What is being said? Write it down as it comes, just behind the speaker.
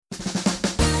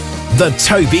The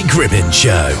Toby Gribbin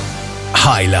Show.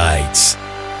 Highlights.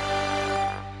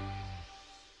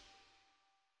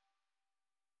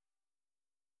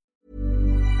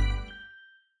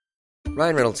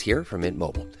 Ryan Reynolds here from Mint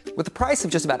Mobile. With the price of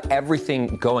just about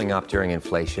everything going up during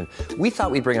inflation, we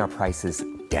thought we'd bring our prices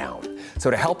down.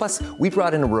 So to help us, we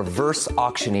brought in a reverse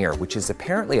auctioneer, which is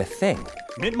apparently a thing.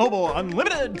 Mint Mobile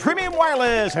Unlimited Premium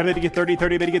Wireless. How to get 30,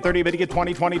 30, bit to get 30, bit to get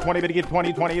 20, 20, 20, bit to get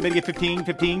 20, 20, bit to get 15,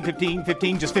 15, 15,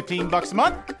 15, just $15 a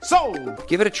month? Sold!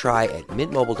 Give it a try at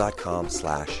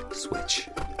mintmobile.com/switch.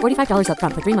 $45 up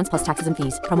front for 3 months plus taxes and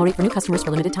fees. Promo rate for new customers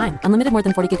for limited time. Unlimited more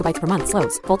than 40 gigabytes per month.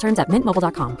 Slows full terms at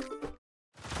mintmobile.com.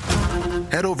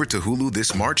 Head over to Hulu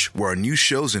this March, where our new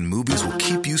shows and movies will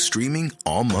keep you streaming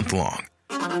all month long.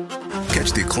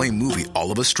 Catch the acclaimed movie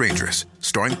All of Us Strangers,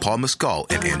 starring Paul Mescal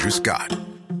and Andrew Scott.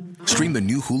 Stream the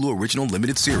new Hulu original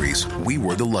limited series We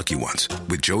Were the Lucky Ones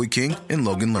with Joey King and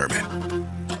Logan Lerman.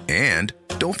 And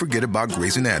don't forget about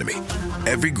Grey's Anatomy.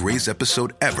 Every Grey's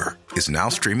episode ever is now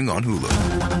streaming on Hulu.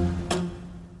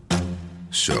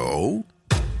 So,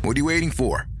 what are you waiting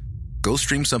for? Go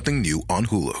stream something new on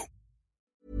Hulu.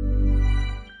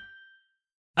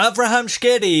 Avraham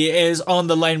Shkeri is on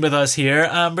the line with us here,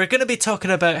 and we're going to be talking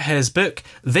about his book,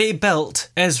 They Built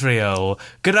Israel.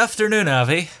 Good afternoon,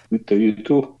 Avi. Good to you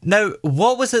too. Now,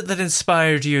 what was it that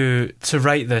inspired you to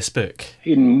write this book?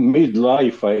 In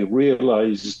midlife, I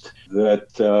realized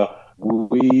that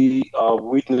we are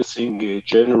witnessing a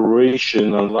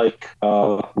generation unlike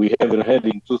we haven't had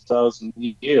in 2,000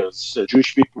 years.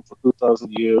 Jewish people for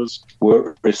 2,000 years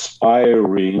were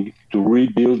aspiring to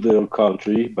rebuild their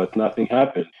country, but nothing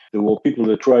happened. There were people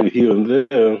that tried here and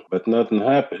there, but nothing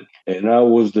happened. And I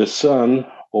was the son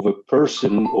of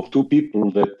two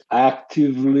people that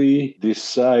actively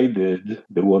decided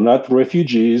they were not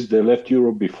refugees. They left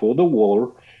Europe before the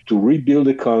war to rebuild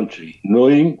the country,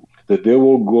 knowing that they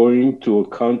were going to a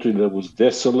country that was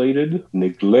desolated,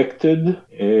 neglected,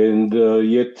 and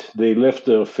yet they left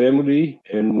their family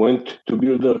and went to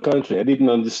build their country. I didn't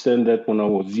understand that when I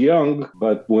was young,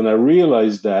 but when I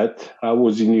realized that, I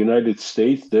was in the United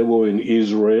States, they were in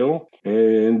Israel,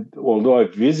 and although I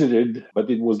visited, but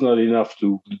it was not enough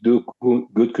to do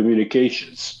good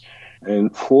communications.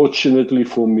 And fortunately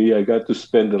for me, I got to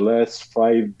spend the last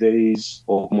 5 days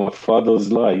of my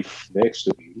father's life next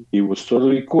to him. He was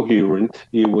totally coherent.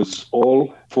 He was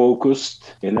all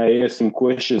focused. And I asked him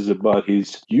questions about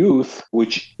his youth,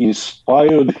 which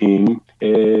inspired him.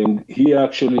 And he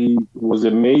actually was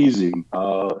amazing.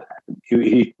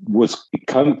 He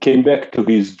came back to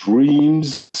his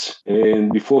dreams.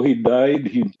 And before he died,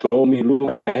 he told me,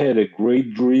 look, I had a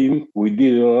great dream. We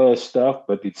did a lot of stuff,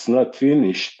 but it's not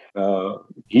finished.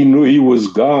 He knew he was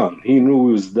gone. He knew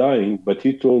he was dying, but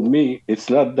he told me it's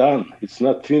not done. It's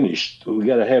not finished. We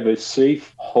got to have a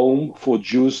safe home for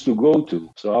Jews to go to.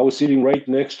 So I was sitting right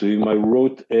next to him. I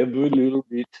wrote every little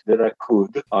bit that I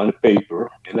could on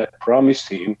paper, and I promised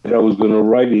him that I was going to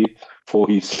write it for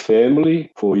his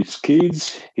family, for his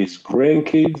kids, his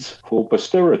grandkids, for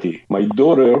posterity. My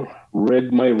daughter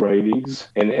read my writings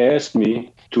and asked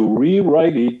me to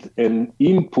rewrite it and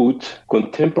input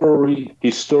contemporary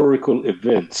historical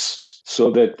events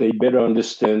so that they better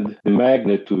understand the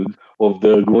magnitude of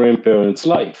their grandparents'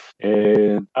 life.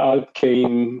 And out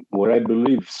came what I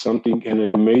believe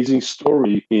an amazing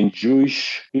story in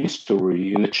Jewish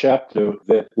history, in a chapter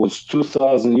that was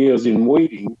 2,000 years in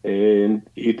waiting, and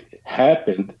it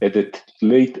happened at the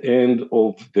late end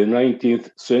of the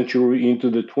 19th century into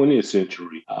the 20th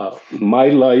century. My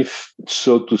life,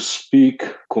 so to speak,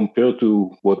 compared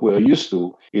to what we're used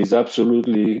to, is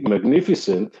absolutely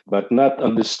magnificent, but not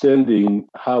understanding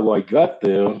how I got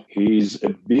there is a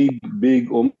big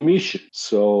omission.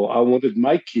 So I wanted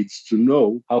my kids to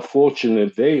know how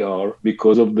fortunate they are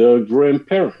because of their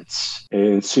grandparents.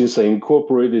 And since I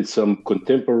incorporated some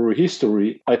contemporary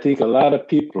history, I think a lot of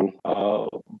people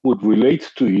would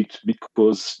relate to it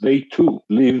because they too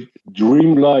lived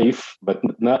dream life, but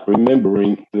not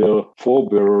remembering their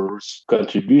forebears'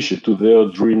 contribution to their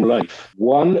dream life.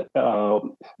 One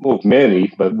of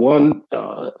many, but one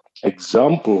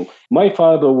example, my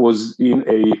father was in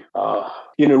a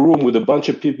room with a bunch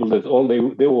of people that all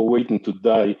they were waiting to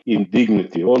die in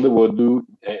dignity. All they were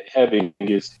having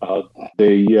is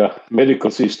the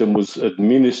medical system was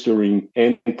administering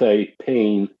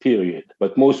anti-pain, period.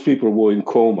 But most people were in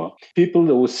coma. People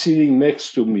that were sitting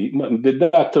next to me, the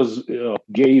doctors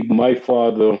gave my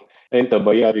father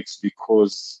antibiotics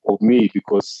because of me,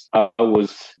 because I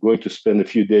was going to spend a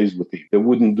few days with him. They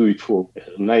wouldn't do it for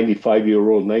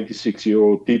 95-year-old,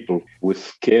 96-year-old people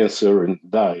with cancer and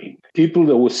dying. People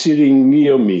that were sitting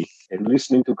near me and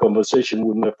listening to conversation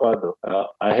with my father,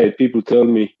 I had people tell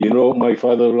me, my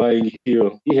father lying here,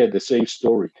 he had the same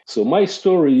story. So my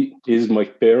story is my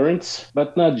parents,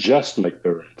 but not just my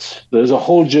parents. There's a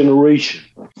whole generation.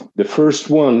 The first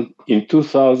one in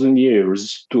 2,000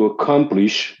 years to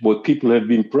accomplish what people have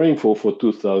been praying for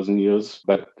 2,000 years,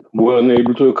 but weren't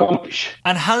able to accomplish.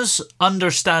 And has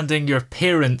understanding your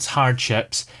parents'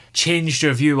 hardships changed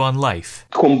your view on life?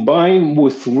 Combined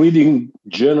with reading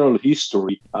general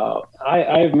history,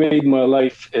 I've made my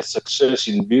life a success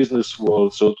in business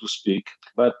world, so to speak.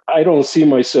 But I don't see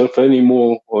myself any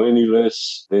more or any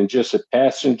less than just a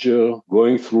passenger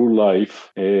going through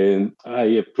life. And I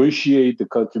appreciate the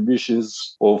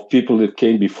contributions of people that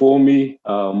came before me.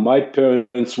 My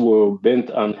parents were bent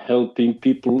on helping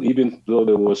people, even though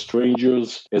they were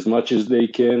strangers, as much as they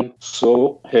can.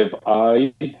 So have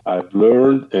I. I've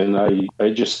learned, and I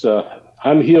just...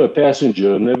 I'm here a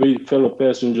passenger, and every fellow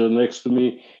passenger next to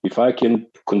me, if I can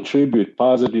contribute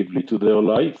positively to their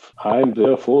life, I'm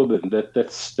there for them.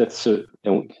 That's a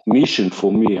mission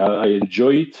for me. I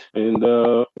enjoy it,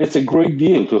 and it's a great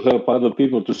deal to help other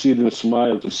people, to see them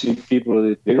smile, to see people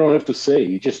that they don't have to say.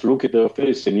 You just look at their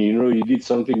face, and you did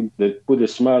something that put a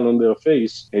smile on their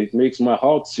face, and it makes my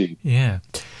heart sing. Yeah.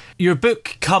 Your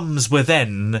book comes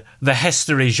within the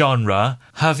history genre.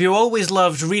 Have you always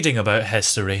loved reading about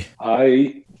history?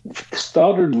 I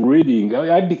started reading.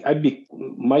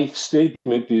 My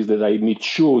statement is that I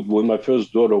matured when my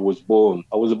first daughter was born.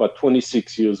 I was about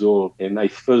 26 years old, and I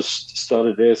first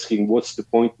started asking, what's the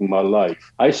point in my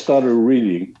life? I started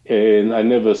reading, and I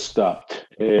never stopped.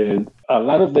 And a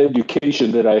lot of the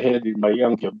education that I had in my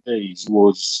younger days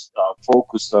was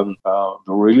focused on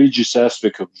the religious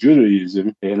aspect of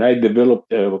Judaism, and I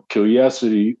developed a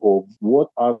curiosity of what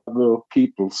other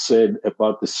people said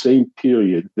about the same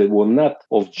period that were not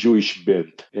of Jewish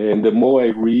bent. And the more I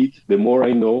read, the more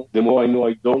I know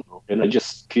I don't know. And I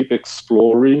just keep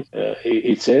exploring.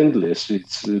 It's endless.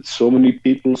 It's so many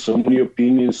people, so many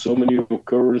opinions, so many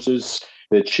occurrences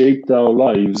that shaped our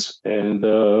lives, and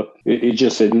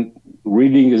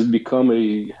reading has become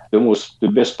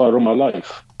the best part of my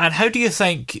life. And how do you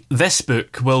think this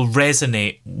book will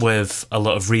resonate with a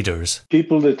lot of readers?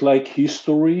 People that like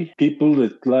history, people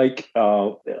that like...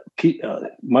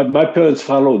 my parents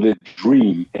followed their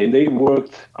dream, and they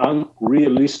worked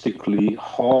unrealistically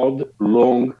hard,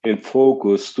 long, and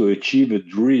focused to achieve a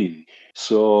dream.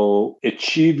 So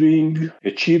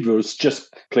achievers,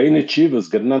 just plain achievers,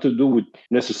 got nothing to do with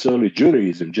necessarily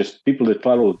Judaism, just people that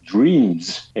follow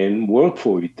dreams and work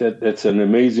for it. That's an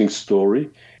amazing story.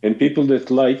 And people that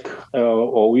like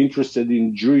or interested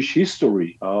in Jewish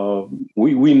history.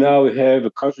 We now have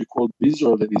a country called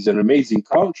Israel that is an amazing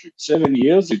country. 7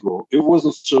 years ago, it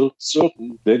wasn't so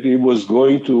certain that it was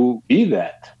going to be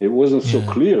that. It wasn't so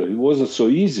clear. It wasn't so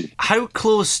easy. How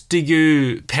close do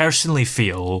you personally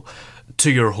feel to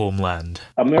your homeland?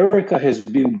 America has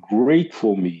been great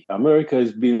for me. America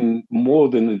has been more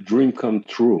than a dream come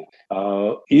true.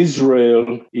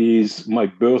 Israel is my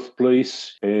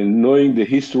birthplace, and knowing the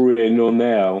history I know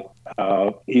now,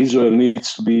 Israel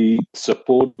needs to be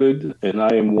supported, and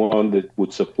I am one that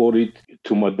would support it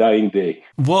to my dying day.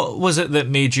 What was it that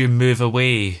made you move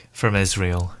away from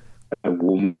Israel? A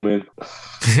woman.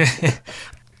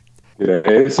 Did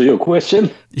I answer your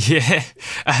question? Yeah,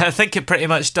 I think it pretty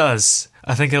much does.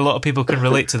 I think a lot of people can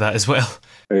relate to that as well.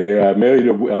 Yeah, I married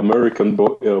an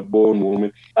American-born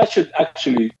woman.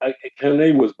 Her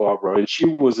name was Barbara, and she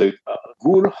was a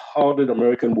good-hearted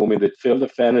American woman that felt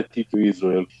affinity to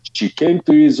Israel. She came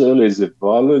to Israel as a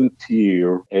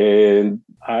volunteer, and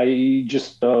I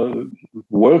just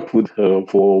worked with her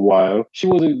for a while. She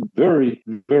was a very,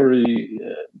 very,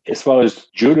 as far as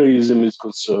Judaism is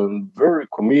concerned, very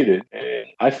committed. And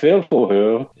I fell for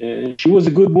her, and she was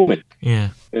a good woman. Yeah.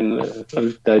 And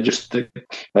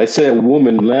I say a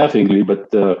woman laughingly,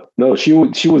 but no, she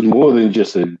was more than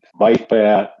just a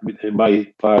bypass.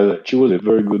 She was a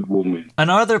very good woman. And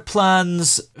are there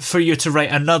plans for you to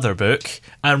write another book?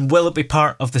 And will it be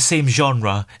part of the same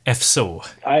genre, if so?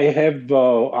 I have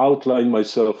outlined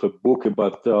myself a book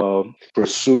about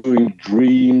pursuing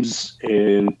dreams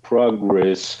and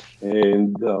progress.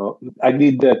 And I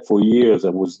did that for years.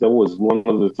 That was one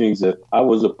of the things that I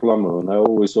was a plumber, and I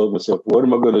always thought to myself, what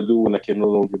am I going to do when I can no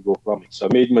longer go plumbing? So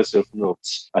I made myself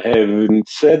notes. I haven't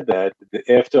said that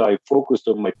after I focused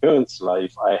on my parents'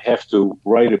 life, I have to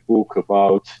write a book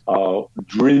about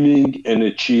dreaming and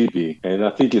achieving, and I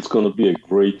think it's going to be a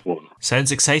great one.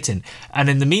 Sounds exciting. And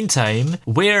in the meantime,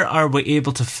 where are we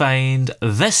able to find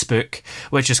this book,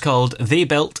 which is called They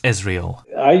Built Israel?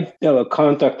 I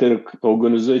contacted an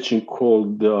organization publication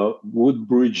called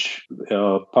Woodbridge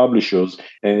Publishers,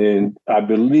 and I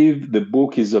believe the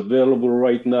book is available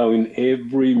right now in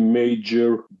every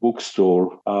major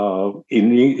bookstore.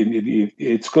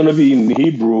 It's going to be in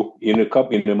Hebrew in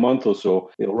a month or so.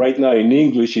 Right now in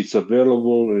English, it's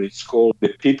available, and it's called The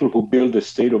People Who Build the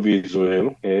State of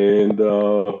Israel. And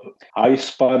I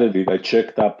spotted it. I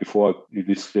checked up before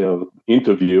this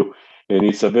interview. And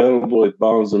it's available at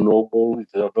Barnes & Noble,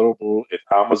 it's available at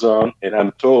Amazon, and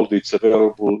I'm told it's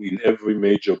available in every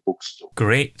major bookstore.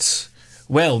 Great.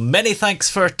 Well, many thanks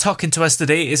for talking to us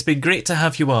today. It's been great to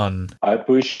have you on. I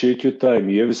appreciate your time.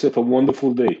 You have yourself a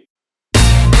wonderful day.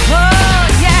 Oh,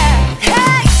 yeah.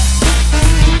 Hey!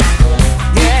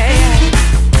 Yeah, yeah.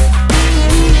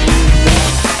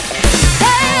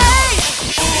 Hey!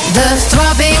 The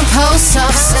throbbing pulse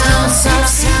of sound.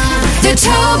 The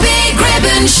Toby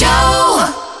Gribbon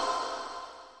Show.